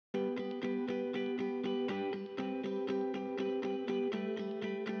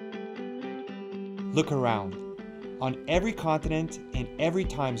Look around. On every continent, in every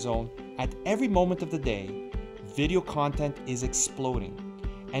time zone, at every moment of the day, video content is exploding.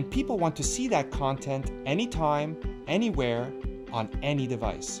 And people want to see that content anytime, anywhere, on any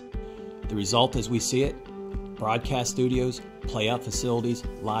device. The result as we see it, broadcast studios, playout facilities,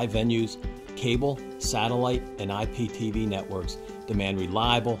 live venues, cable, satellite, and IPTV networks demand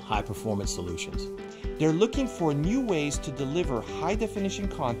reliable, high-performance solutions. They're looking for new ways to deliver high-definition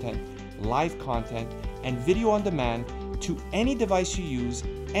content, live content, and video on demand to any device you use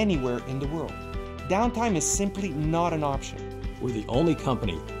anywhere in the world. Downtime is simply not an option. We're the only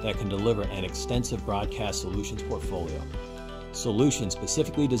company that can deliver an extensive broadcast solutions portfolio. Solutions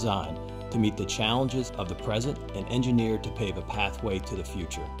specifically designed to meet the challenges of the present and engineered to pave a pathway to the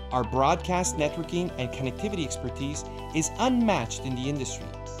future. Our broadcast networking and connectivity expertise is unmatched in the industry.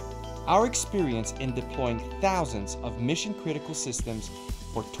 Our experience in deploying thousands of mission-critical systems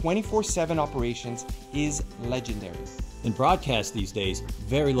for 24/7 operations is legendary. In broadcast these days,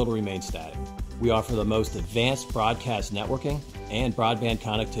 very little remains static. We offer the most advanced broadcast networking and broadband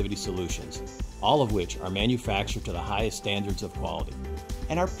connectivity solutions, all of which are manufactured to the highest standards of quality.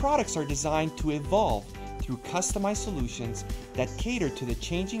 And our products are designed to evolve through customized solutions that cater to the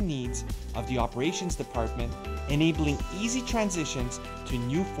changing needs of the operations department, enabling easy transitions to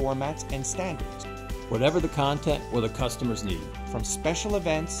new formats and standards. Whatever the content or the customer's need, from special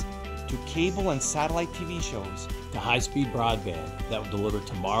events to cable and satellite TV shows, to high-speed broadband that will deliver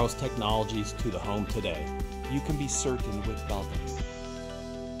tomorrow's technologies to the home today, you can be certain with Belden.